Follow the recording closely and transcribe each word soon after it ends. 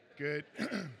Good,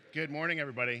 good morning,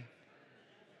 everybody.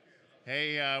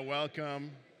 Hey, welcome.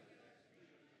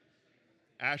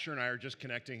 Asher and I are just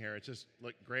connecting here. It's just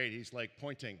look great. He's like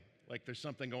pointing, like there's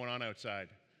something going on outside.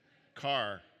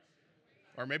 Car,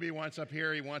 or maybe he wants up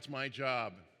here. He wants my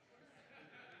job.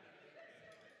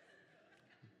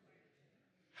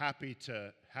 Happy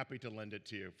to lend it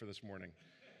to you for this morning.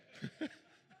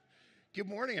 Good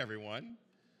morning, everyone.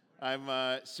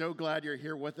 I'm so glad you're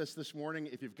here with us this morning.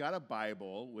 If you've got a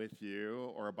Bible with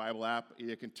you or a Bible app,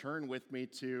 you can turn with me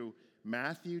to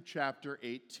Matthew chapter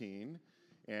 18,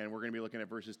 and we're going to be looking at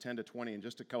verses 10 to 20 in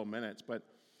just a couple minutes. But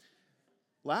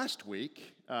last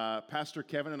week, Pastor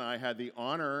Kevin and I had the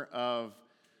honor of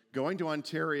going to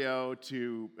Ontario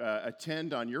to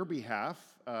attend on your behalf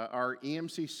our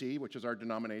EMCC, which is our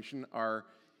denomination, our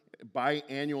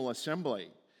biannual assembly.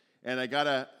 And I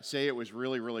gotta say, it was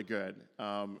really, really good.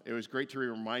 It was great to be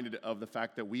reminded of the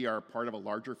fact that we are part of a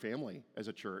larger family as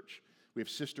a church. We have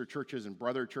sister churches and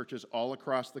brother churches all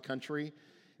across the country.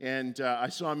 And I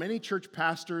saw many church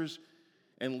pastors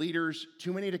and leaders,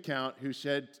 too many to count, who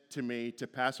said to me to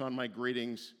pass on my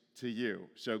greetings to you.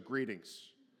 So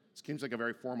greetings. It seems like a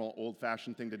very formal,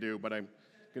 old-fashioned thing to do, but I'm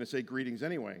going to say greetings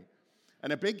anyway.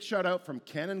 And a big shout out from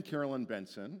Ken and Carolyn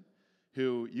Benson,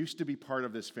 who used to be part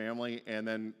of this family and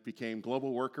then became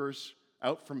global workers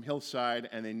out from Hillside,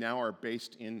 and they now are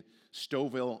based in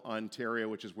Stouffville, Ontario,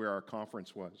 which is where our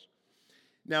conference was.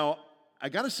 Now, I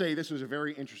got to say, this was a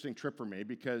very interesting trip for me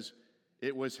because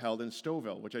it was held in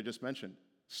Stouffville, which I just mentioned.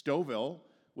 Stouffville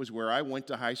was where I went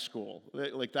to high school.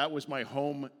 Like, that was my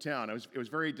hometown. It was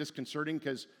very disconcerting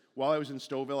because while I was in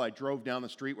Stouffville, I drove down the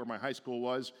street where my high school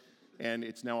was, and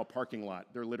it's now a parking lot.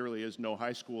 There literally is no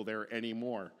high school there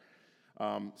anymore.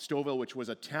 Stouffville, which was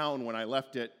a town when I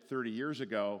left it 30 years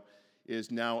ago, is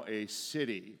now a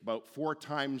city, about 4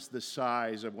 times the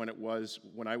size of when it was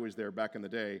when I was there back in the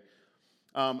day.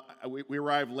 We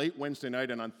arrived late Wednesday night,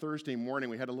 and on Thursday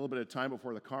morning, we had a little bit of time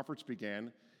before the conference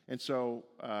began, and so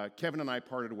Kevin and I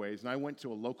parted ways, and I went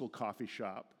to a local coffee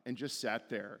shop and just sat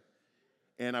there,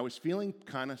 and I was feeling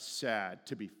kind of sad,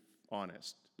 to be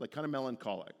honest, like kind of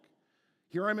melancholic.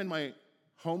 Here I'm in my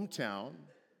hometown,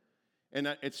 and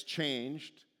it's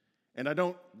changed, and I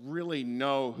don't really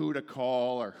know who to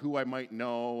call or who I might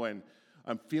know, and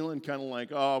I'm feeling kind of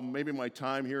like, oh, maybe my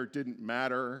time here didn't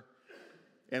matter.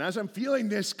 And as I'm feeling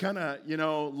this kind of,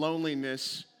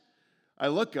 loneliness, I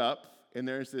look up, and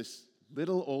there's this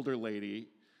little older lady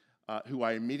who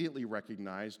I immediately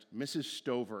recognized, Mrs.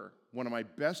 Stover, one of my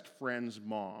best friend's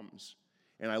moms.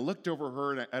 And I looked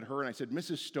over at her, and I said,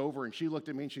 Mrs. Stover, and she looked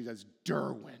at me, and she says,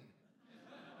 Durwin.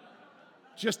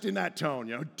 Just in that tone,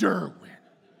 Durwin.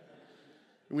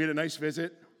 And we had a nice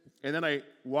visit, and then I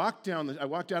walked out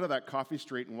of that coffee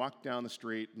street and walked down the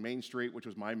street, Main Street, which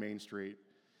was my main street,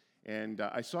 and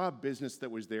I saw a business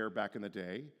that was there back in the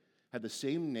day, had the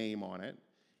same name on it,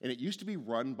 and it used to be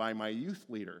run by my youth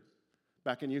leader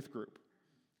back in youth group.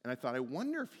 And I thought, I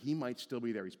wonder if he might still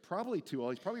be there. He's probably too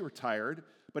old, he's probably retired,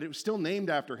 but it was still named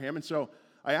after him, and so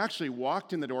I actually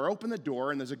walked in the door, opened the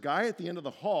door, and there's a guy at the end of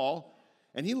the hall.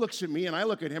 And he looks at me, and I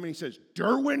look at him, and he says,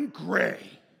 Durwin Gray.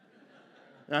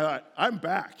 And I thought, I'm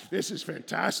back. This is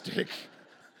fantastic.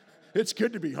 It's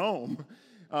good to be home.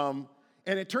 And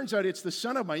it turns out it's the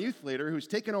son of my youth leader who's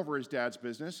taken over his dad's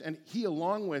business, and he,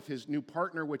 along with his new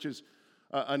partner, which is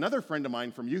another friend of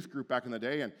mine from youth group back in the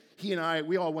day, and he and I,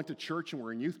 we all went to church, and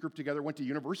we're in youth group together, went to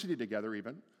university together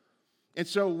even. And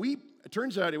so it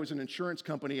turns out it was an insurance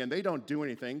company, and they don't do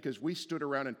anything because we stood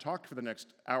around and talked for the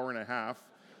next hour and a half.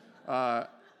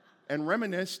 And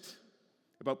reminisced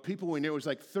about people we knew. It was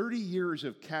like 30 years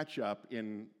of catch-up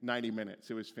in 90 minutes.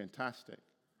 It was fantastic.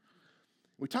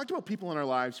 We talked about people in our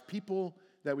lives, people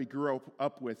that we grew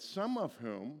up with, some of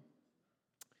whom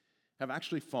have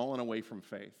actually fallen away from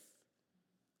faith,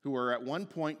 who were at one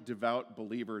point devout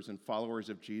believers and followers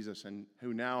of Jesus, and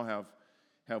who now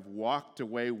have walked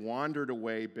away, wandered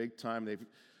away big time. They've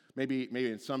maybe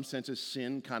in some senses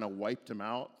sin kind of wiped them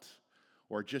out,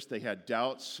 or just they had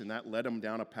doubts, and that led them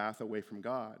down a path away from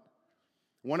God.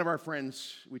 One of our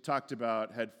friends we talked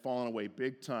about had fallen away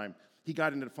big time. He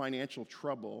got into financial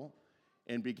trouble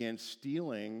and began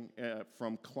stealing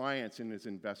from clients in his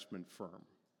investment firm.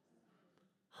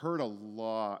 Hurt a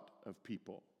lot of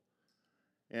people.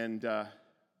 And I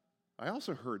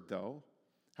also heard, though,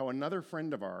 how another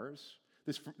friend of ours,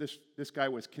 this guy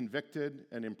was convicted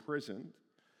and imprisoned,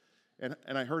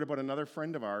 and I heard about another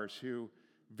friend of ours who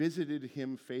visited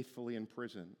him faithfully in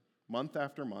prison, month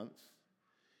after month,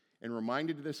 and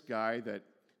reminded this guy that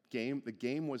the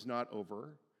game was not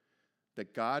over,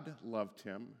 that God loved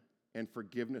him, and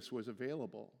forgiveness was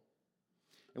available.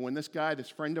 And when this guy, this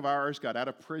friend of ours, got out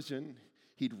of prison,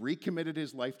 he'd recommitted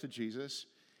his life to Jesus,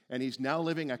 and he's now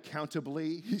living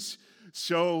accountably. He's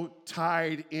so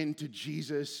tied into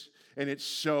Jesus, and it's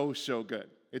so, so good.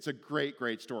 It's a great,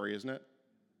 great story, isn't it?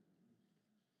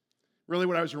 Really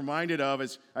what I was reminded of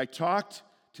is I talked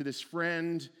to this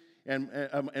friend, and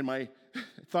my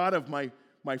thought of my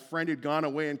friend who'd gone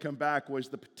away and come back was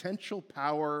the potential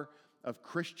power of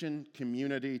Christian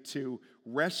community to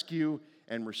rescue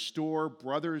and restore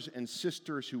brothers and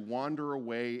sisters who wander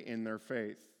away in their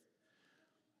faith.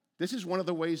 This is one of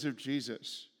the ways of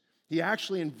Jesus. He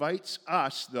actually invites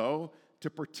us, though, to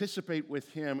participate with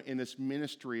him in this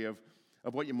ministry of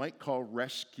what you might call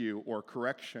rescue or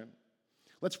correction.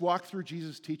 Let's walk through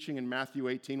Jesus' teaching in Matthew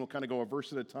 18. We'll kind of go a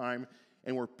verse at a time,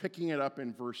 and we're picking it up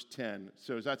in verse 10.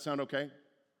 So does that sound okay?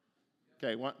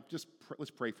 Okay,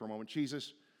 let's pray for a moment.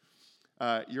 Jesus,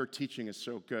 your teaching is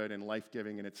so good and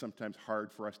life-giving, and it's sometimes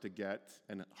hard for us to get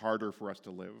and harder for us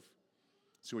to live.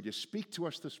 So would you speak to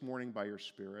us this morning by your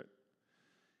Spirit?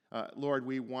 Lord,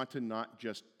 we want to not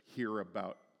just hear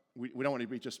about, we don't want to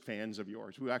be just fans of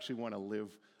yours. We actually want to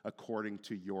live according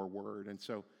to your word. And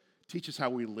so teach us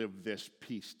how we live this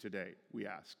piece today, we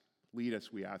ask. Lead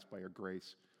us, we ask, by your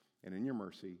grace and in your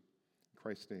mercy. In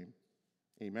Christ's name,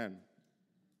 amen.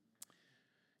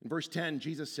 In verse 10,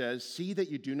 Jesus says, "See that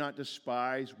you do not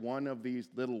despise one of these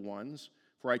little ones,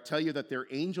 for I tell you that their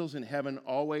angels in heaven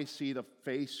always see the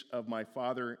face of my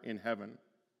Father in heaven."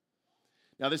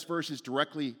 Now, this verse is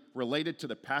directly related to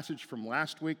the passage from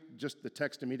last week, just the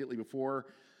text immediately before.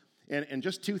 And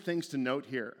just two things to note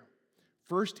here.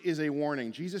 First is a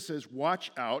warning. Jesus says,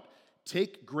 watch out,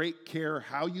 take great care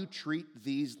how you treat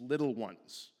these little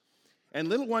ones. And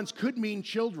little ones could mean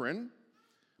children,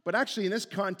 but actually in this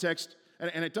context,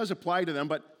 and it does apply to them,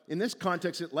 but in this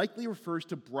context, it likely refers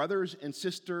to brothers and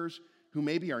sisters who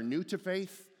maybe are new to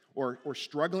faith or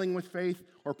struggling with faith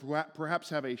or perhaps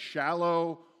have a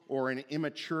shallow or an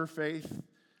immature faith,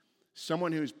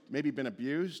 someone who's maybe been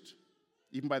abused,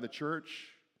 even by the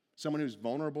church, someone who's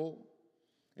vulnerable.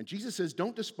 And Jesus says,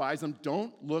 don't despise them,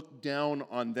 don't look down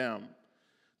on them.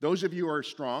 Those of you who are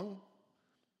strong,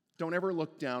 don't ever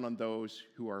look down on those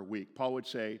who are weak. Paul would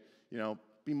say,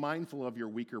 be mindful of your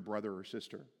weaker brother or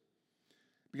sister.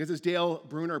 Because as Dale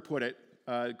Bruner put it,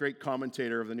 a great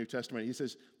commentator of the New Testament, he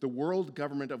says, the world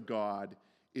government of God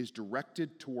is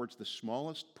directed towards the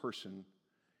smallest person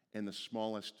and the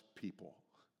smallest people.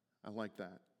 I like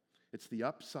that. It's the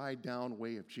upside down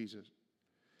way of Jesus.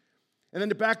 And then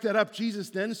to back that up, Jesus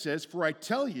then says, for I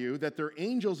tell you that their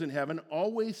angels in heaven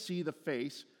always see the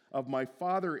face of my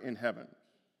Father in heaven.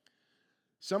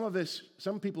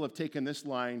 Some people have taken this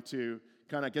line to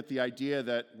kind of get the idea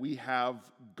that we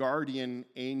have guardian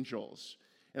angels.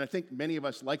 And I think many of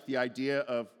us like the idea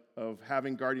of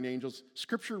having guardian angels.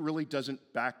 Scripture really doesn't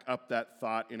back up that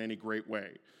thought in any great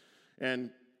way. And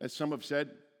as some have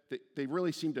said, they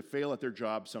really seem to fail at their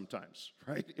job sometimes,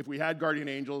 right? If we had guardian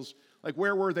angels, like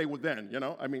where were they then,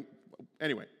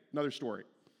 Anyway, another story.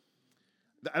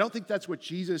 I don't think that's what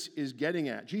Jesus is getting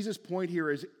at. Jesus' point here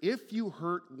is if you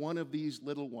hurt one of these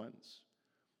little ones,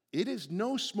 it is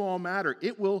no small matter.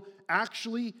 It will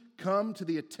actually come to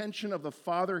the attention of the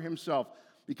Father himself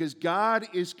because God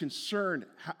is concerned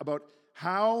about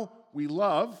how we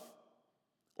love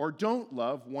or don't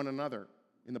love one another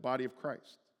in the body of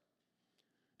Christ.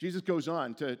 Jesus goes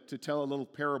on to tell a little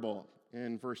parable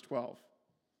in verse 12.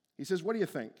 He says, what do you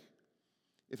think?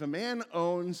 If a man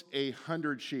owns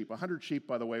 100 sheep, 100 sheep,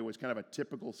 by the way, was kind of a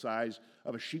typical size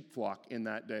of a sheep flock in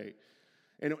that day,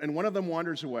 and one of them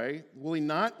wanders away, will he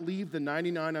not leave the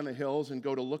 99 on the hills and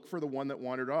go to look for the one that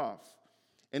wandered off?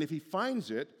 And if he finds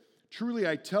it, truly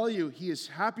I tell you, he is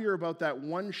happier about that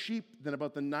one sheep than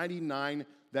about the 99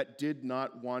 that did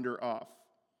not wander off.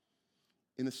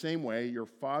 In the same way, your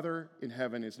Father in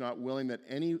heaven is not willing that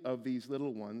any of these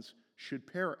little ones should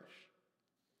perish.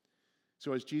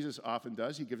 So as Jesus often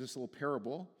does, he gives us a little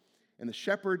parable, and the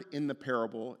shepherd in the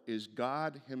parable is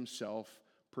God himself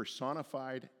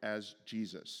personified as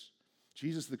Jesus.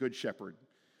 Jesus the good shepherd.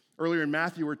 Earlier in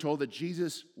Matthew, we're told that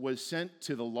Jesus was sent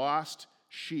to the lost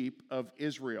sheep of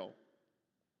Israel.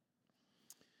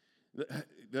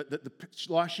 The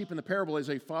lost sheep in the parable is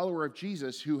a follower of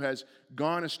Jesus who has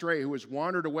gone astray, who has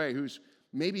wandered away, who's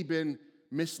maybe been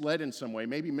misled in some way,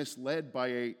 maybe misled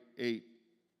by a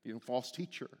false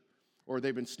teacher, or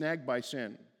they've been snagged by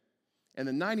sin. And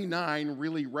the 99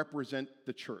 really represent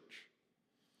the church.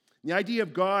 The idea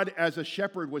of God as a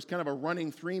shepherd was kind of a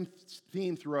running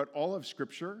theme throughout all of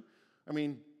Scripture. I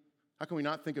mean, how can we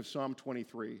not think of Psalm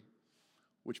 23,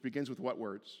 which begins with what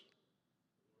words?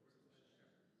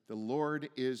 The Lord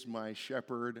is my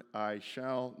shepherd, I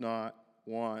shall not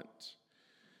want.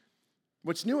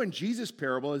 What's new in Jesus'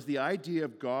 parable is the idea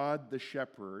of God the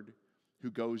shepherd who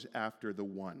goes after the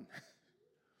one.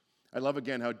 I love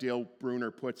again how Dale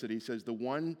Bruner puts it. He says, the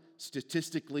one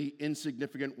statistically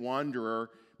insignificant wanderer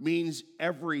means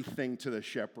everything to the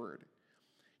shepherd.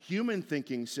 Human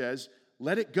thinking says,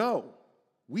 let it go.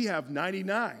 We have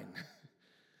 99.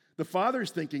 The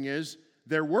Father's thinking is,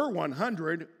 there were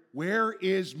 100. Where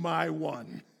is my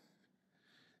one?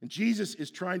 And Jesus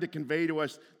is trying to convey to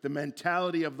us the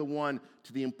mentality of the one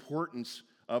to the importance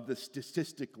of the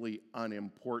statistically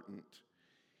unimportant.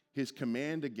 His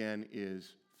command again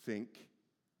is think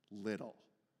little,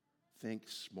 think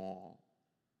small.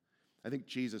 I think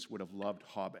Jesus would have loved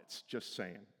hobbits, just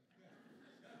saying.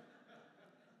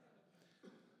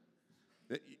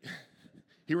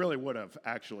 He really would have,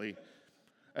 actually.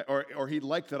 Or he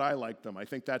liked that I liked them. I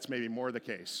think that's maybe more the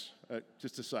case,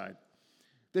 just aside.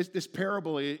 This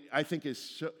parable, I think,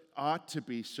 ought to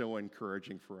be so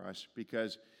encouraging for us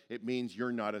because it means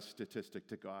you're not a statistic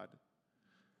to God.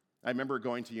 I remember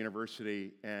going to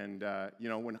university, and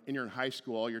when you're in high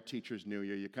school, all your teachers knew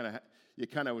you. You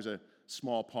kind of was a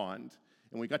small pond.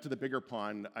 And when we got to the bigger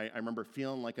pond, I remember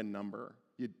feeling like a number.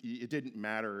 It didn't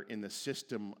matter in the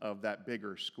system of that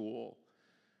bigger school.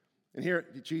 And here,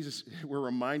 Jesus, we're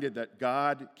reminded that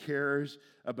God cares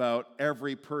about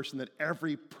every person, that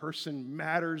every person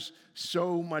matters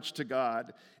so much to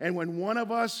God. And when one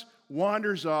of us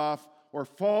wanders off or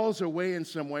falls away in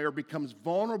some way or becomes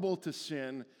vulnerable to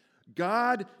sin,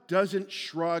 God doesn't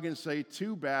shrug and say,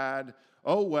 too bad,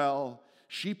 oh well,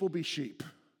 sheep will be sheep.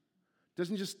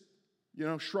 Doesn't just,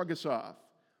 shrug us off.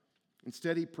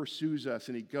 Instead, he pursues us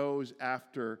and he goes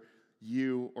after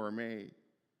you or me.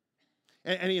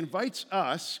 And he invites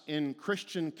us in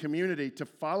Christian community to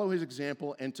follow his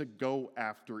example and to go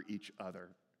after each other.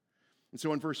 And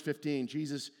so in verse 15,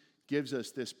 Jesus gives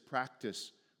us this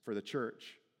practice for the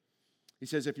church. He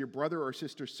says, if your brother or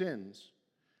sister sins,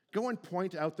 go and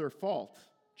point out their fault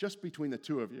just between the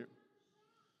two of you.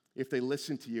 If they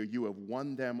listen to you, you have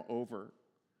won them over.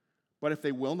 But if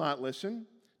they will not listen,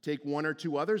 take one or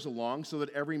two others along so that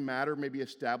every matter may be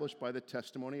established by the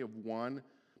testimony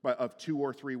of two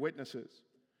or three witnesses.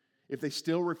 If they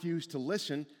still refuse to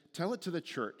listen, tell it to the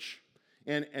church.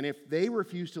 And if they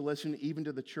refuse to listen even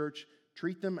to the church,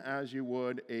 treat them as you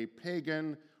would a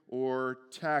pagan or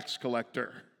tax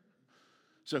collector.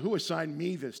 So who assigned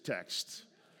me this text?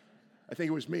 I think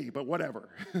it was me, but whatever.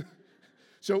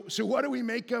 So what do we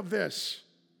make of this?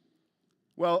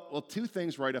 Well, two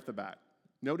things right off the bat.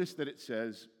 Notice that it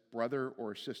says brother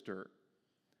or sister,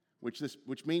 which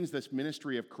means this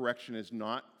ministry of correction is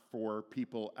not for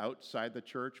people outside the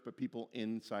church, but people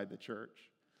inside the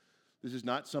church. This is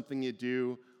not something you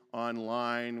do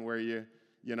online where you're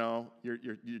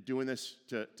doing this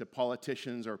to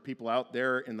politicians or people out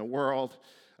there in the world,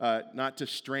 not to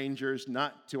strangers,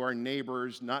 not to our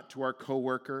neighbors, not to our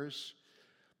coworkers.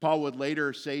 Paul would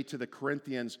later say to the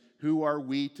Corinthians, who are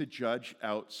we to judge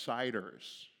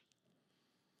outsiders?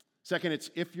 Second, it's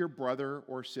if your brother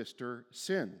or sister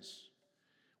sins,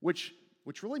 which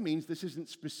really means this isn't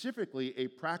specifically a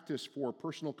practice for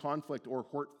personal conflict or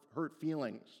hurt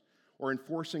feelings or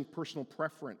enforcing personal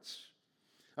preference.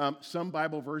 Some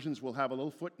Bible versions will have a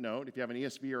little footnote. If you have an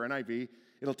ESV or NIV,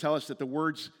 it'll tell us that the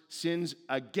words sins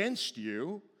against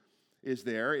you is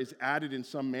added in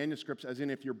some manuscripts as in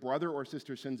if your brother or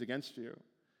sister sins against you.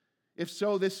 If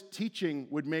so, this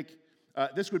would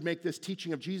make this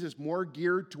teaching of Jesus more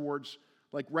geared towards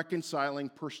like reconciling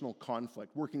personal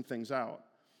conflict, working things out.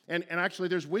 And actually,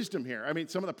 there's wisdom here. I mean,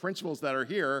 some of the principles that are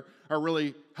here are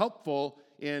really helpful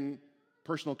in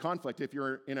personal conflict. If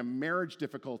you're in a marriage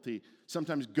difficulty,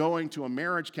 sometimes going to a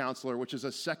marriage counselor, which is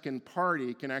a second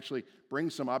party, can actually bring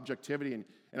some objectivity and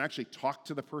actually talk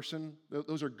to the person.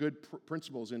 Those are good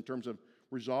principles in terms of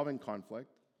resolving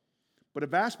conflict. But a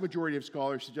vast majority of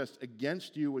scholars suggest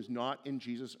against you was not in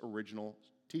Jesus' original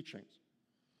teachings.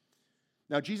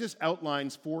 Now, Jesus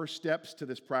outlines 4 steps to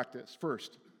this practice.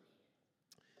 First,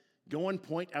 go and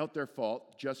point out their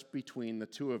fault just between the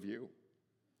two of you.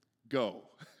 Go.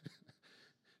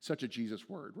 Such a Jesus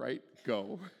word, right?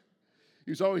 Go.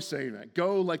 He was always saying that.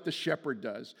 Go like the shepherd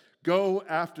does. Go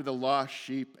after the lost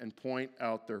sheep and point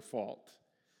out their fault.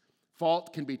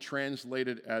 Fault can be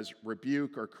translated as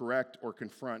rebuke or correct or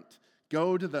confront.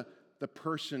 Go to the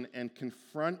person and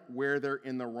confront where they're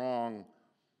in the wrong.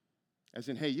 As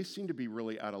in, hey, you seem to be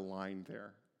really out of line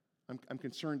there. I'm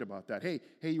concerned about that. Hey,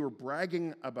 you were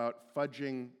bragging about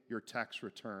fudging your tax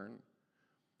return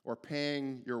or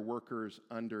paying your workers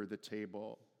under the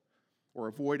table or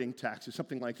avoiding taxes,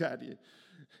 something like that.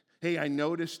 Hey, I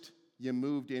noticed you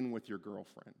moved in with your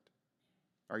girlfriend.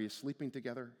 Are you sleeping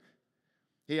together?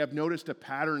 Hey, I've noticed a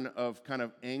pattern of kind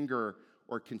of anger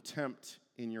or contempt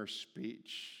in your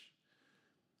speech.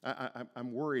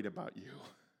 I'm worried about you.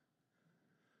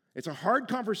 It's a hard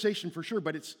conversation for sure,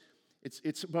 but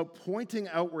it's about pointing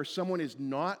out where someone is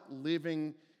not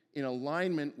living in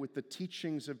alignment with the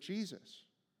teachings of Jesus.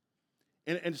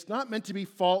 And it's not meant to be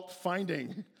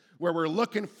fault-finding, where we're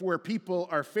looking for where people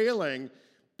are failing,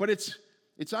 but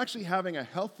it's actually having a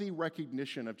healthy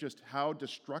recognition of just how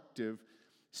destructive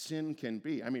sin can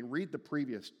be. I mean, read the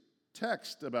previous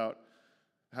text about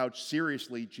how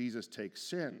seriously Jesus takes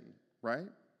sin, right?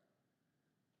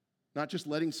 Not just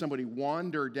letting somebody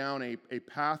wander down a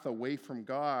path away from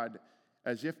God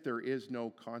as if there is no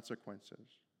consequences.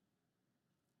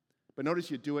 But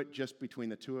notice you do it just between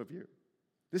the two of you.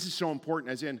 This is so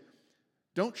important, as in,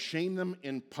 don't shame them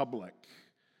in public.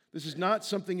 This is not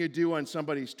something you do on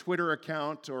somebody's Twitter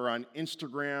account or on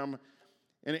Instagram.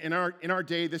 And in our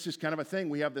day, this is kind of a thing.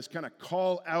 We have this kind of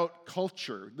call-out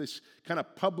culture, this kind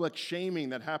of public shaming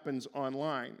that happens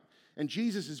online. And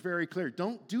Jesus is very clear,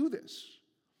 don't do this.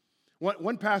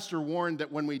 One pastor warned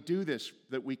that when we do this,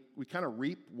 that we kind of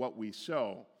reap what we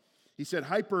sow. He said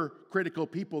hypercritical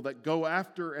people that go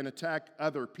after and attack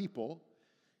other people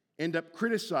end up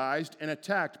criticized and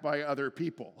attacked by other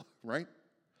people, right?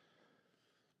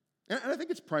 And I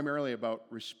think it's primarily about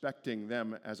respecting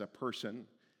them as a person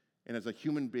and as a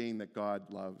human being that God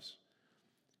loves.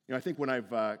 You know, I think when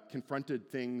I've confronted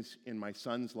things in my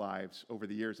son's lives over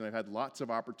the years, and I've had lots of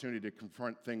opportunity to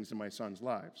confront things in my son's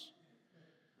lives,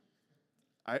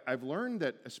 I've learned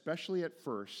that, especially at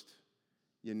first,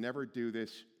 you never do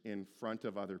this in front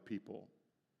of other people,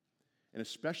 and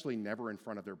especially never in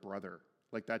front of their brother.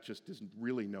 Like, that just is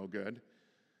really no good.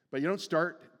 But you don't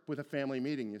start with a family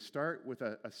meeting. You start with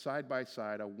a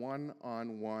side-by-side, a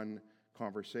one-on-one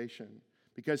conversation.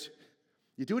 Because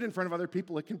you do it in front of other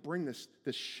people, it can bring this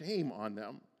shame on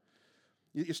them.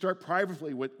 You start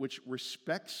privately, which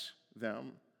respects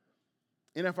them.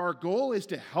 And if our goal is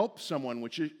to help someone,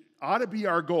 which ought to be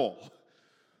our goal,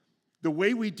 the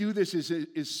way we do this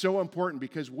is so important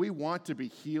because we want to be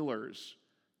healers,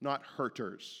 not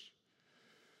hurters.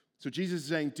 So Jesus is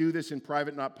saying, do this in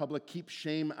private, not public. Keep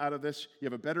shame out of this. You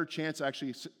have a better chance,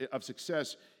 actually, of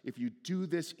success if you do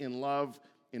this in love,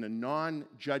 in a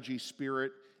non-judgy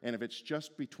spirit, and if it's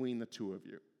just between the two of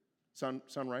you. Sound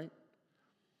right?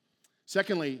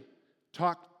 Secondly,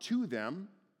 talk to them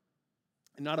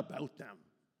and not about them.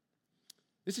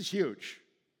 This is huge.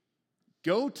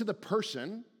 Go to the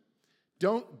person.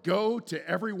 Don't go to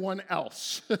everyone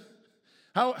else.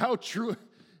 How true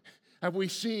have we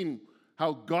seen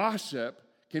how gossip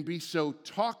can be so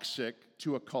toxic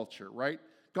to a culture, right?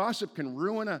 Gossip can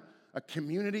ruin a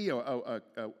community,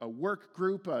 a work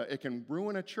group. It can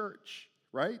ruin a church,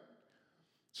 right?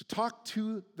 So talk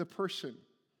to the person.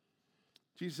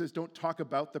 Jesus says, don't talk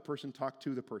about the person, talk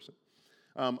to the person.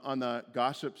 On the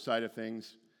gossip side of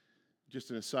things, just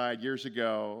an aside, years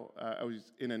ago, I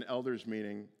was in an elders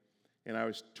meeting, and I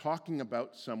was talking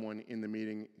about someone in the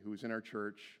meeting who was in our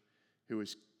church, who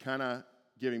was kind of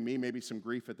giving me maybe some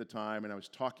grief at the time, and I was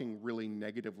talking really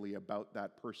negatively about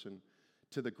that person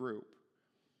to the group.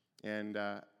 And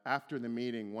after the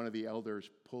meeting, one of the elders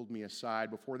pulled me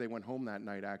aside, before they went home that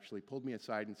night actually, pulled me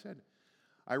aside and said,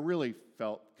 I really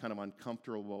felt kind of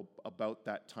uncomfortable about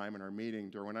that time in our meeting,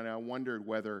 Durwin, and I wondered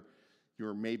whether you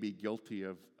were maybe guilty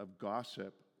of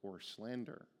gossip or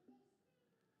slander.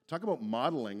 Talk about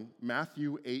modeling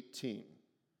Matthew 18.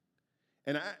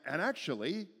 And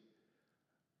actually,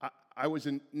 I was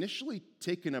initially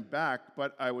taken aback,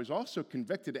 but I was also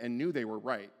convicted and knew they were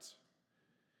right.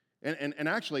 And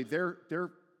actually,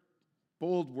 their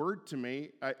bold word to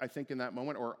me, I think in that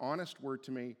moment, or honest word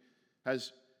to me,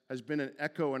 has been an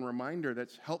echo and reminder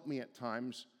that's helped me at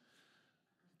times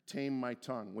tame my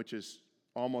tongue, which is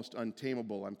almost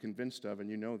untamable, I'm convinced of, and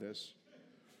you know this.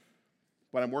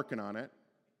 But I'm working on it,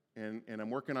 and I'm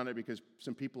working on it because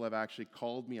some people have actually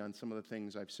called me on some of the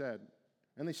things I've said,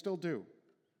 and they still do,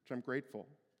 which I'm grateful.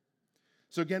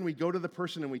 So again, we go to the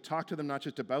person and we talk to them, not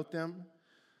just about them.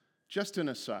 Just an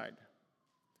aside,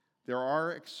 there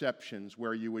are exceptions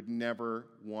where you would never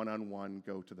one-on-one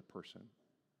go to the person.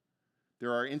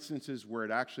 There are instances where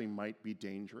it actually might be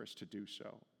dangerous to do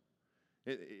so.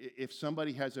 If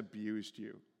somebody has abused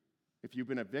you, if you've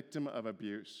been a victim of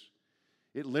abuse,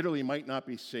 it literally might not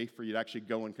be safe for you to actually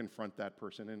go and confront that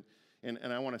person.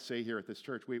 And I want to say here at this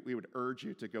church, we would urge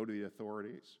you to go to the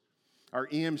authorities. Our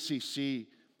EMCC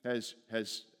has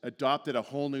adopted a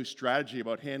whole new strategy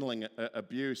about handling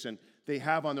abuse, and they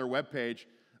have on their webpage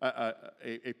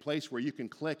a place where you can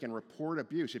click and report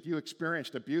abuse. If you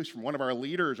experienced abuse from one of our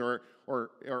leaders or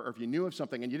if you knew of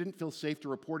something and you didn't feel safe to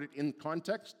report it in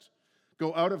context,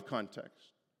 go out of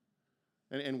context.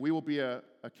 And we will be a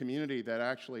community that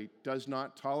actually does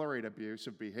not tolerate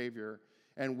abusive behavior,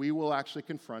 and we will actually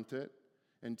confront it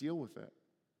and deal with it.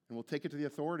 And we'll take it to the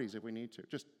authorities if we need to.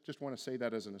 Just want to say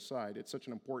that as an aside. It's such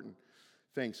an important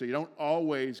thing. So you don't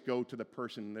always go to the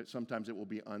person, that sometimes it will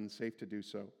be unsafe to do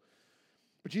so.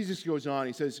 But Jesus goes on,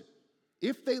 he says,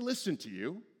 if they listen to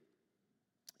you,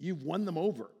 you've won them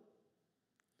over.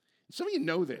 Some of you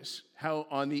know this, how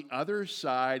on the other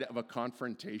side of a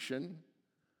confrontation,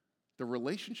 the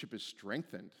relationship is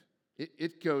strengthened.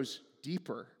 It goes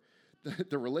deeper.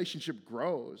 The relationship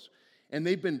grows. And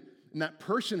that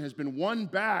person has been won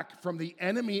back from the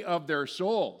enemy of their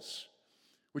souls,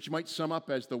 which might sum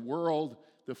up as the world,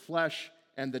 the flesh,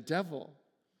 and the devil.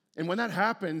 And when that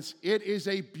happens, it is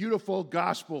a beautiful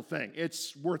gospel thing.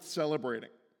 It's worth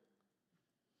celebrating.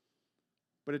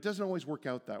 But it doesn't always work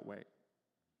out that way.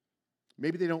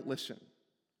 Maybe they don't listen.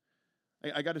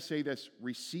 I got to say this,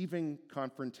 receiving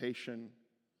confrontation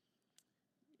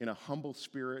in a humble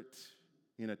spirit,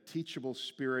 in a teachable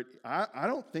spirit, I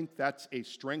don't think that's a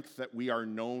strength that we are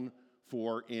known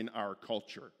for in our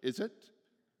culture, is it?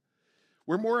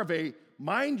 We're more of a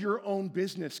mind your own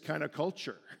business kind of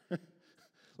culture.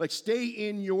 Like, stay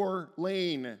in your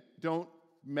lane, don't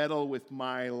meddle with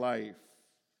my life.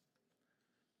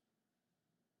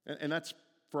 And that's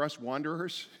for us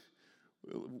wanderers.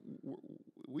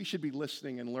 We should be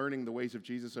listening and learning the ways of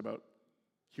Jesus about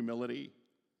humility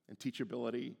and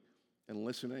teachability and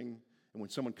listening. And when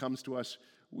someone comes to us,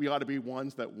 we ought to be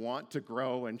ones that want to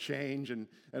grow and change and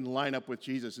line up with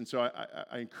Jesus. And so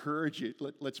I encourage you,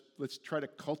 let's try to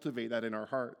cultivate that in our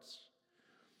hearts.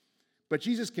 But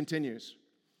Jesus continues.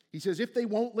 He says, if they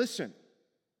won't listen,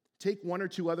 take one or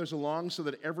two others along so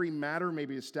that every matter may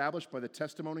be established by the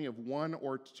testimony of one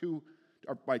or two,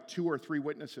 or by 2 or 3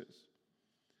 witnesses.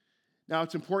 Now,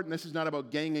 it's important. This is not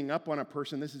about ganging up on a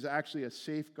person. This is actually a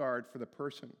safeguard for the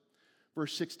person.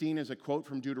 Verse 16 is a quote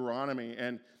from Deuteronomy,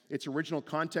 and its original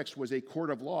context was a court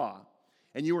of law.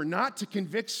 And you are not to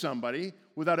convict somebody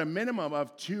without a minimum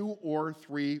of 2 or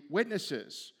 3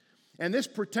 witnesses. And this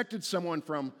protected someone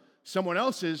from someone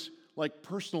else's, like,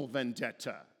 personal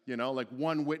vendetta, like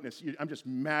one witness. I'm just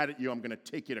mad at you. I'm going to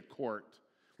take you to court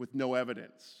with no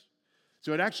evidence.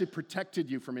 So it actually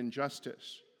protected you from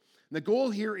injustice. And the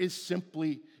goal here is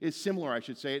similar, I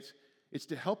should say. It's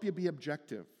to help you be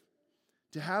objective,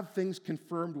 to have things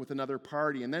confirmed with another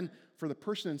party. And then for the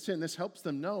person in sin, this helps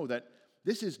them know that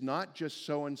this is not just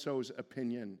so-and-so's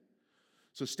opinion.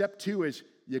 So step 2 is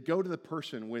you go to the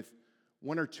person with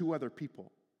 1 or 2 other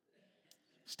people.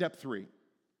 Step 3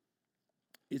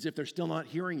 is if they're still not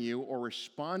hearing you or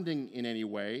responding in any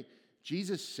way,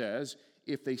 Jesus says,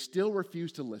 if they still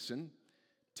refuse to listen,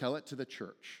 tell it to the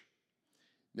church.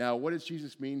 Now, what does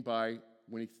Jesus mean by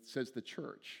when he says the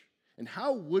church? And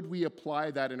how would we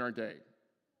apply that in our day?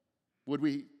 Would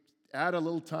we add a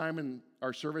little time in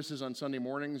our services on Sunday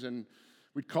mornings and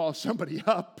we'd call somebody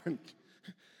up? And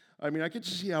I could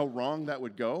just see how wrong that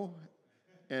would go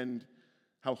and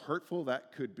how hurtful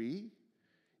that could be.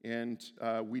 And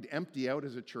we'd empty out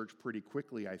as a church pretty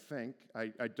quickly, I think.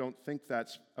 I don't think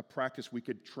that's a practice we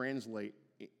could translate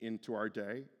into our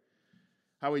day.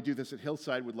 How we do this at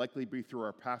Hillside would likely be through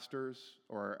our pastors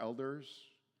or our elders,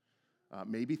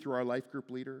 maybe through our life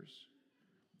group leaders.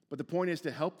 But the point is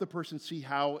to help the person see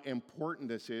how important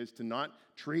this is, to not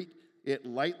treat it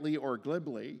lightly or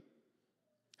glibly.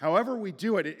 However we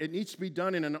do it, it needs to be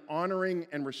done in an honoring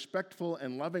and respectful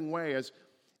and loving way,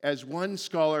 as one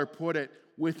scholar put it,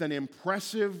 with an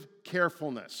impressive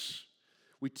carefulness.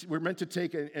 We're meant to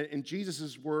take, in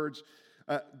Jesus' words,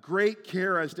 great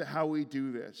care as to how we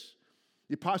do this.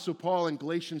 The Apostle Paul in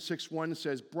Galatians 6:1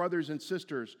 says, brothers and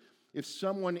sisters, if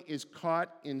someone is caught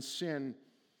in sin,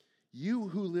 you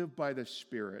who live by the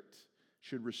Spirit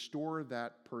should restore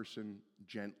that person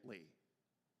gently.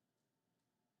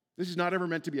 This is not ever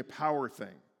meant to be a power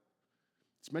thing.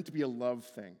 It's meant to be a love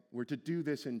thing. We're to do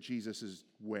this in Jesus'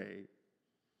 way.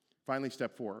 Finally,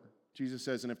 step 4. Jesus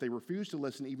says, and if they refuse to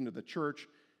listen even to the church,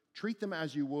 treat them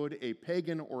as you would a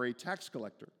pagan or a tax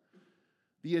collector.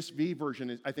 The ESV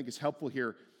version, I think, is helpful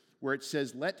here, where it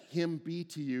says, let him be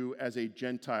to you as a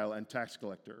Gentile and tax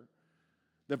collector.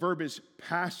 The verb is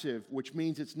passive, which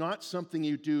means it's not something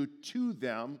you do to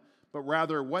them, but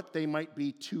rather what they might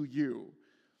be to you.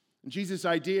 And Jesus'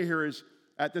 idea here is,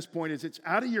 at this point, is it's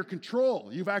out of your control.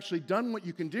 You've actually done what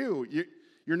you can do.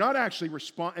 You're not actually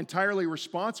entirely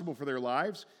responsible for their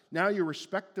lives. Now you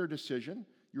respect their decision.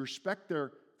 You respect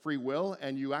their free will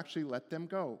and you actually let them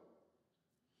go.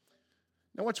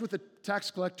 Now, what's with the tax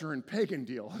collector and pagan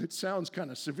deal? It sounds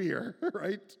kind of severe,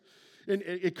 right? And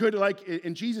it could, like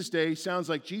in Jesus' day, sounds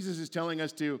like Jesus is telling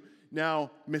us to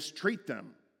now mistreat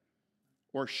them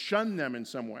or shun them in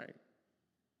some way.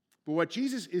 But what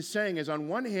Jesus is saying is, on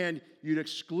one hand, you'd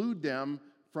exclude them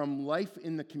from life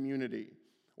in the community,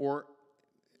 or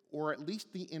at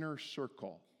least the inner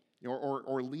circle,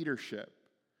 or leadership.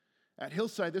 At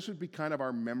Hillside, this would be kind of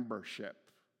our membership.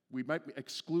 We might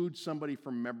exclude somebody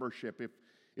from membership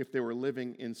if they were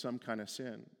living in some kind of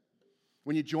sin.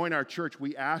 When you join our church,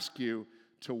 we ask you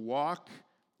to walk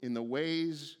in the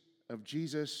ways of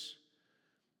Jesus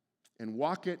and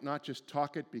walk it, not just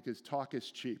talk it, because talk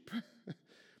is cheap.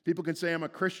 People can say, I'm a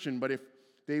Christian, but if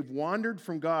they've wandered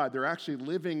from God, they're actually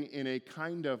living in a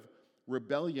kind of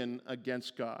rebellion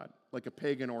against God, like a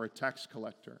pagan or a tax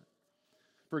collector.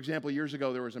 For example, years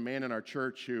ago, there was a man in our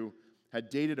church who had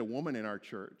dated a woman in our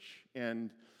church,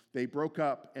 and they broke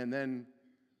up, and then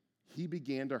he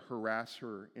began to harass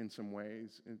her in some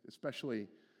ways, especially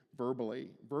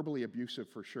verbally abusive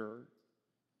for sure.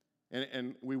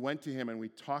 And we went to him and we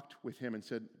talked with him and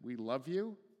said, we love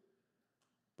you,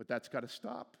 but that's got to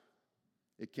stop.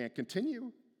 It can't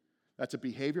continue. That's a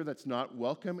behavior that's not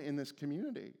welcome in this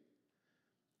community.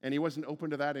 And he wasn't open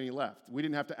to that, and he left. We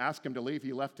didn't have to ask him to leave.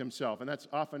 He left himself. And that's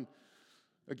often,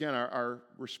 again, our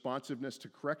responsiveness to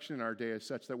correction in our day is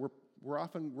such that we're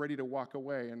often ready to walk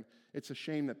away, and it's a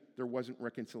shame that there wasn't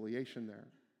reconciliation there.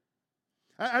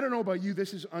 I don't know about you,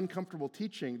 this is uncomfortable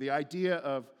teaching. The idea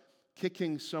of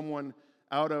kicking someone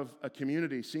out of a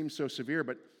community seems so severe,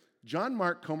 but John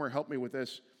Mark Comer helped me with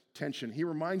this tension. He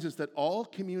reminds us that all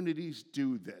communities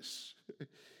do this.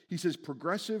 He says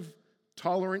progressive,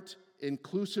 tolerant,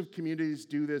 inclusive communities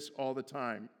do this all the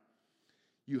time.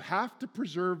 You have to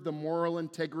preserve the moral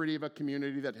integrity of a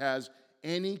community that has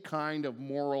any kind of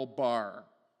moral bar.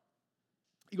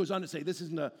 He goes on to say this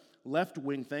isn't a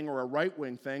left-wing thing or a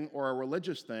right-wing thing or a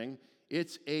religious thing.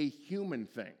 It's a human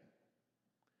thing.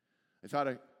 I thought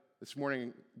this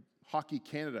morning, Hockey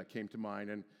Canada came to mind,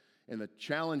 and the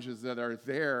challenges that are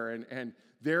there, and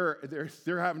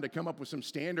they're having to come up with some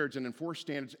standards and enforce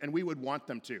standards, and we would want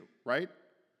them to, right?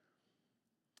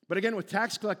 But again, with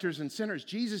tax collectors and sinners,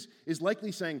 Jesus is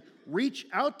likely saying, reach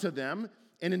out to them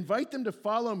and invite them to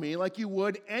follow me like you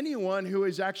would anyone who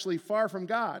is actually far from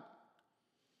God.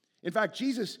 In fact,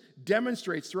 Jesus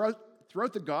demonstrates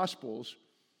throughout the Gospels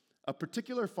a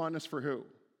particular fondness for who?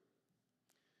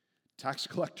 Tax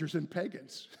collectors and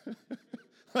pagans.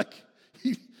 Like,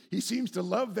 he seems to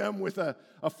love them with a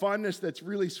fondness that's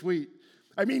really sweet.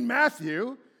 I mean,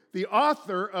 Matthew, the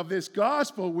author of this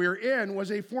gospel we're in,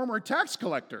 was a former tax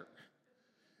collector.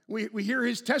 We hear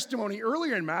his testimony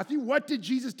earlier in Matthew. What did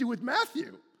Jesus do with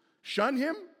Matthew? Shun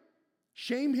him?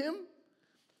 Shame him?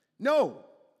 No.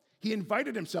 He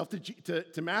invited himself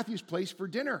to Matthew's place for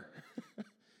dinner.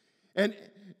 and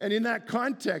in that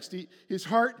context, his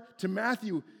heart to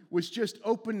Matthew was just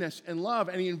openness and love,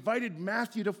 and he invited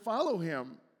Matthew to follow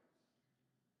him.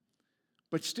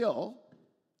 But still,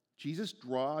 Jesus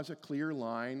draws a clear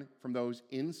line from those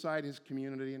inside his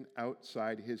community and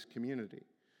outside his community.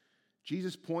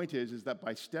 Jesus' point is that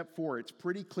by step 4, it's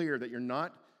pretty clear that you're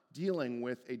not dealing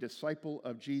with a disciple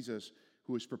of Jesus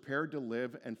who is prepared to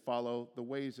live and follow the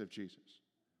ways of Jesus.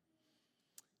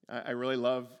 I really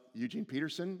love Eugene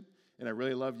Peterson, and I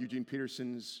really love Eugene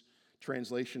Peterson's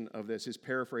translation of this, his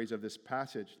paraphrase of this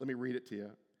passage. Let me read it to you.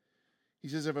 He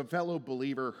says, if a fellow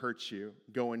believer hurts you,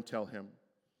 go and tell him.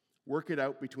 Work it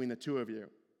out between the two of you.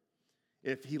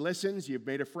 If he listens, you've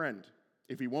made a friend.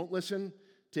 If he won't listen,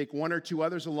 take 1 or 2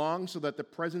 others along so that the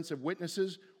presence of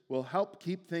witnesses will help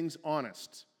keep things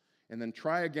honest. And then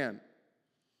try again.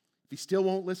 If he still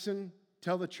won't listen,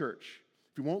 tell the church.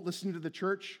 If he won't listen to the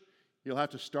church, you'll have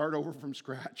to start over from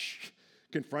scratch.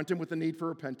 Confront him with the need for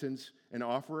repentance and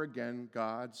offer again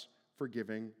God's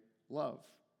forgiving love.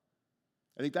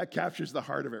 I think that captures the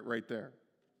heart of it right there.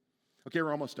 Okay,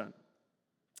 we're almost done.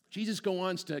 Jesus goes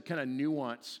on to kind of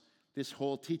nuance this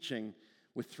whole teaching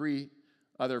with 3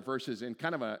 other verses in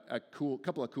kind of a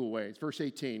couple of cool ways. Verse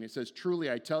 18, it says, truly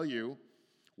I tell you,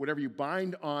 whatever you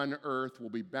bind on earth will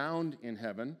be bound in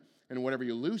heaven, and whatever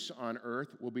you loose on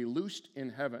earth will be loosed in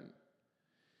heaven.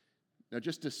 Now,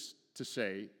 just to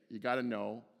say, you got to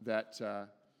know that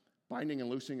binding and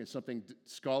loosing is something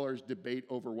scholars debate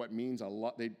over what means a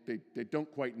lot. They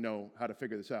don't quite know how to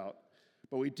figure this out.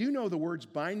 But we do know the words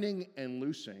binding and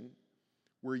loosing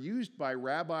were used by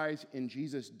rabbis in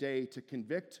Jesus' day to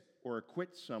convict or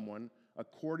acquit someone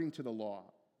according to the law.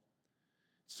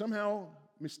 Somehow,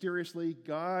 mysteriously,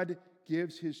 God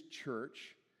gives his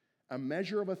church a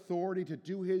measure of authority to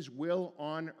do his will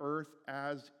on earth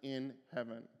as in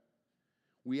heaven.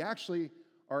 We actually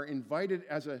are invited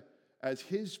as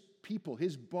his people,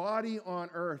 his body on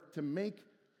earth, to make,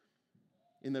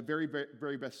 in the very, very,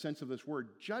 very best sense of this word,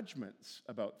 judgments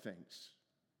about things.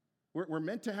 We're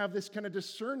meant to have this kind of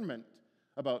discernment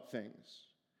about things.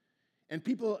 And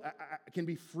people can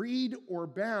be freed or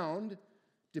bound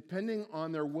depending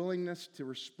on their willingness to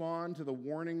respond to the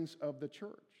warnings of the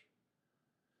church.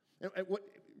 And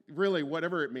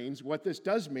whatever it means, what this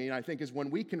does mean, I think, is when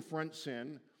we confront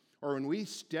sin or when we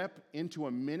step into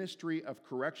a ministry of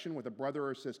correction with a brother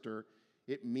or sister,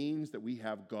 it means that we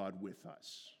have God with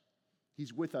us.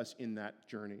 He's with us in that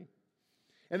journey.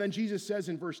 And then Jesus says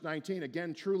in verse 19,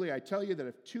 again, truly I tell you that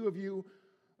if two of you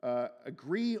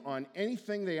agree on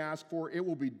anything they ask for, it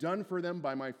will be done for them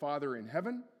by my Father in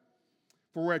heaven.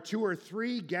 For where two or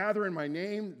three gather in my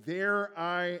name, there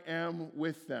I am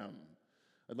with them.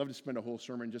 I'd love to spend a whole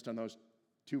sermon just on those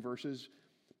two verses.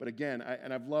 But again,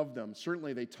 I've loved them.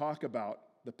 Certainly they talk about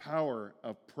the power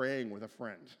of praying with a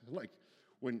friend. Like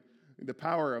when the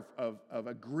power of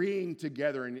agreeing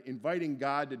together and inviting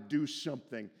God to do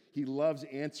something. He loves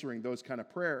answering those kind of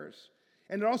prayers.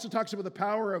 And it also talks about the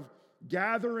power of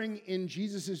gathering in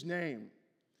Jesus' name.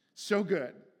 So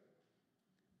good.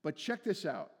 But check this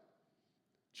out.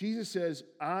 Jesus says,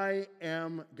 I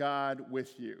am God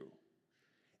with you.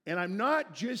 And I'm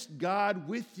not just God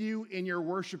with you in your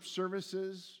worship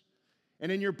services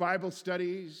and in your Bible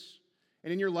studies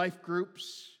and in your life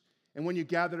groups and when you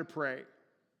gather to pray.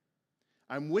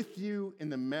 I'm with you in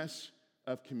the mess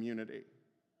of community.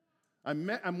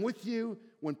 I'm with you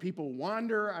when people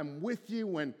wander. I'm with you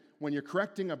when you're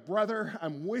correcting a brother.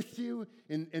 I'm with you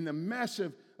in the mess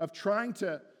of trying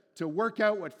to work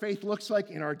out what faith looks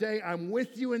like in our day. I'm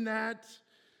with you in that.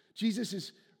 Jesus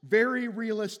is very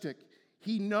realistic.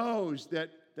 He knows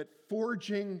that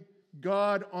forging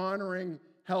God-honoring,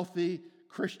 healthy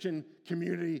Christian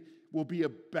community will be a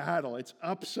battle. It's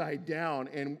upside down,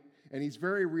 and he's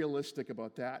very realistic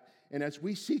about that. And as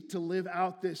we seek to live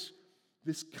out this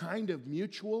kind of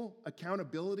mutual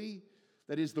accountability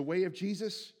that is the way of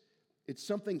Jesus, it's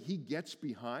something he gets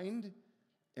behind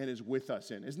and is with us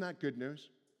in. Isn't that good news?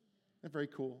 Isn't that very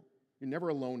cool? You're never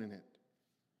alone in it.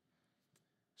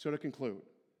 So to conclude,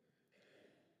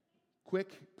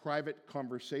 quick, private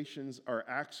conversations are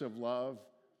acts of love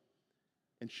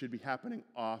and should be happening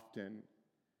often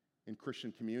in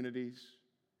Christian communities,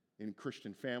 in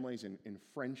Christian families, in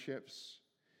friendships.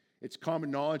 It's common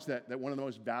knowledge that one of the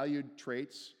most valued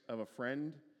traits of a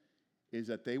friend is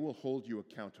that they will hold you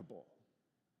accountable,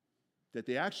 that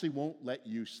they actually won't let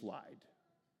you slide.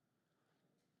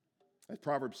 As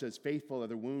Proverbs says, faithful are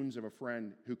the wounds of a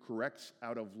friend who corrects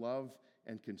out of love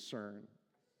and concern.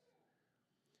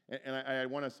 And I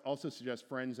want to also suggest,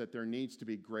 friends, that there needs to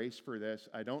be grace for this.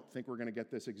 I don't think we're going to get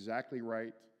this exactly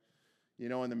right. You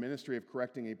know, in the ministry of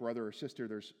correcting a brother or sister,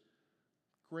 there's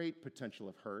great potential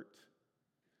of hurt.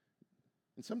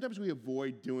 And sometimes we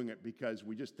avoid doing it because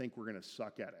we just think we're going to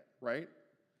suck at it, right?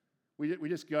 We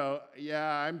just go, yeah,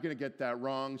 I'm going to get that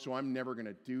wrong, so I'm never going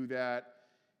to do that.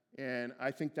 And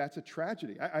I think that's a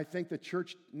tragedy. I think the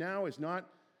church now is not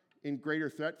in greater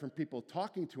threat from people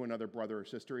talking to another brother or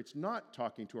sister. It's not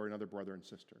talking to another brother and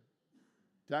sister.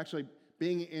 To actually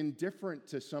being indifferent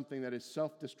to something that is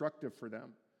self-destructive for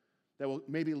them, that will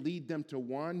maybe lead them to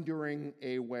wandering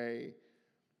away,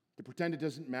 to pretend it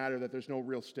doesn't matter, that there's no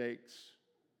real stakes.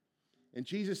 And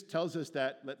Jesus tells us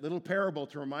that little parable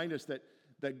to remind us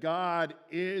that God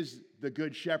is the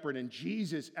good shepherd, and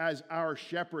Jesus, as our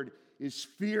shepherd, is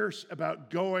fierce about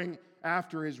going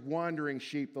after his wandering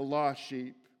sheep, the lost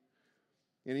sheep.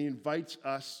 And he invites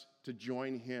us to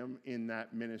join him in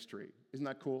that ministry. Isn't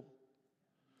that cool?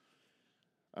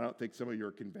 I don't think some of you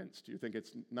are convinced. You think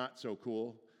it's not so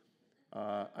cool.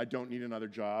 I don't need another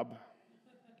job.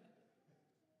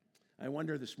 I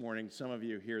wonder this morning, some of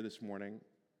you here this morning,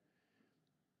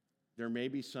 there may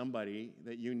be somebody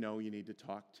that you know you need to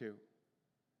talk to.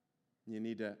 You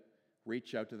need to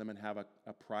reach out to them and have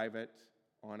a private,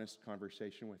 honest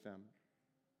conversation with them.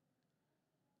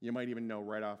 You might even know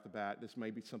right off the bat, this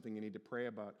might be something you need to pray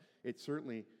about. It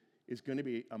certainly is going to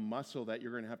be a muscle that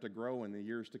you're going to have to grow in the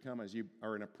years to come as you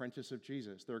are an apprentice of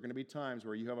Jesus. There are going to be times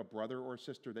where you have a brother or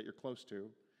sister that you're close to,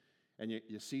 and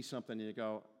you see something and you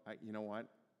go, you know what?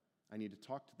 I need to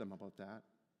talk to them about that.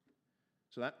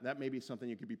 So that may be something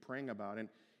you could be praying about. And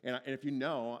if you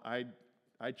know,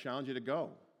 I'd challenge you to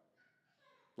go.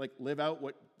 Like, live out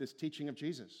what this teaching of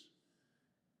Jesus.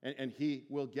 And he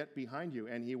will get behind you,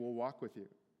 and he will walk with you.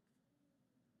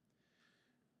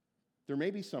 There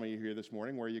may be some of you here this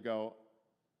morning where you go,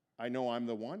 I know I'm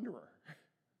the wanderer.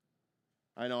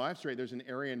 I know I've strayed. There's an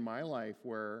area in my life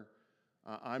where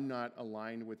I'm not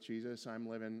aligned with Jesus. I'm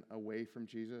living away from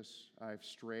Jesus. I've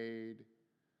strayed.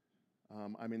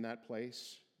 I'm in that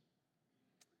place.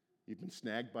 You've been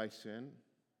snagged by sin.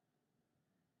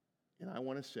 And I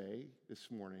want to say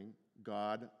this morning,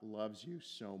 God loves you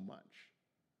so much.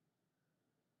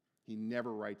 He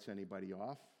never writes anybody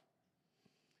off.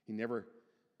 He never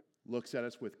looks at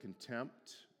us with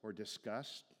contempt or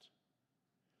disgust.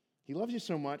 He loves you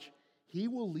so much, he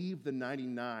will leave the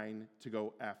 99 to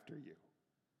go after you.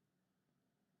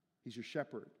 He's your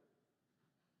shepherd.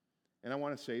 And I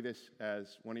want to say this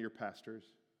as one of your pastors.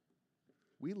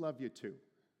 We love you too.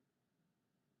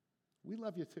 We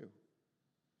love you too.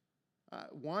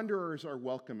 Wanderers are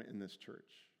welcome in this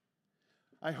church.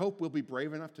 I hope we'll be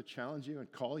brave enough to challenge you and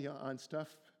call you on stuff.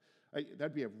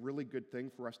 That'd be a really good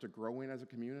thing for us to grow in as a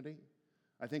community.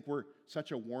 I think we're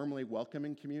such a warmly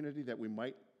welcoming community that we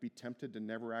might be tempted to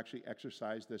never actually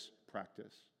exercise this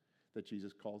practice that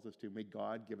Jesus calls us to. May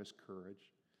God give us courage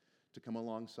to come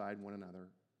alongside one another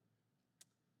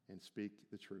and speak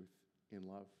the truth in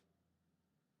love.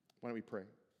 Why don't we pray?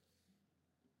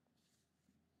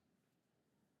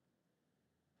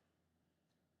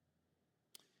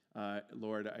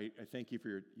 Lord, I thank you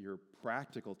for your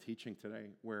practical teaching today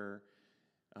where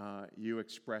you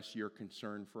express your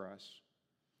concern for us.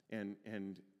 And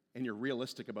you're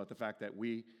realistic about the fact that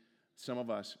some of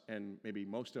us, and maybe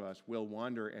most of us, will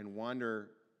wander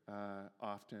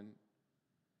often.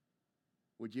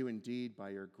 Would you indeed,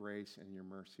 by your grace and your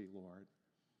mercy, Lord,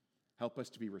 help us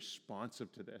to be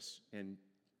responsive to this and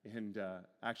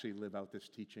actually live out this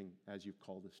teaching as you've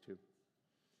called us to.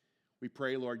 We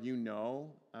pray, Lord,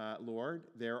 Lord,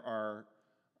 there are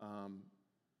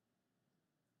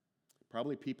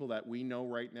probably people that we know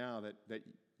right now that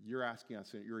you're asking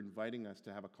us and you're inviting us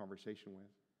to have a conversation with.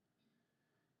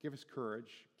 Give us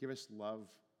courage. Give us love.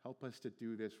 Help us to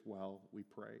do this well, we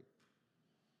pray.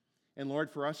 And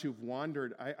Lord, for us who've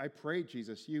wandered, I pray,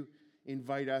 Jesus, you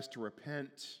invite us to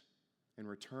repent and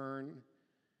return.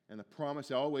 And the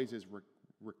promise always is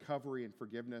recovery and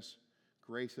forgiveness,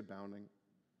 grace abounding.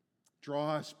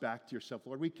 Draw us back to yourself,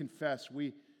 Lord. We confess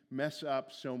we mess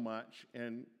up so much,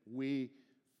 and we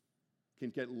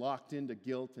can get locked into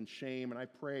guilt and shame. And I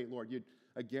pray, Lord, you're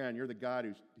the God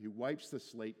who wipes the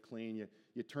slate clean.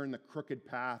 You turn the crooked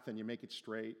path and you make it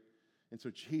straight. And so,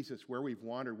 Jesus, where we've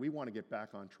wandered, we want to get back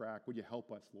on track. Would you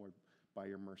help us, Lord, by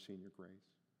your mercy and your grace?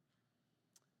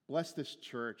 Bless this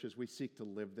church as we seek to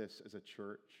live this as a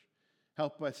church.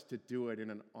 Help us to do it in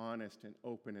an honest and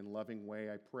open and loving way.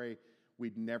 I pray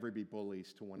we'd never be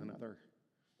bullies to one another.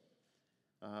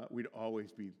 We'd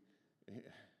always be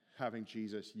having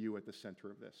Jesus, you, at the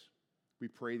center of this. We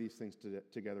pray these things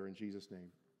together in Jesus' name.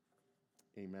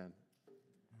 Amen.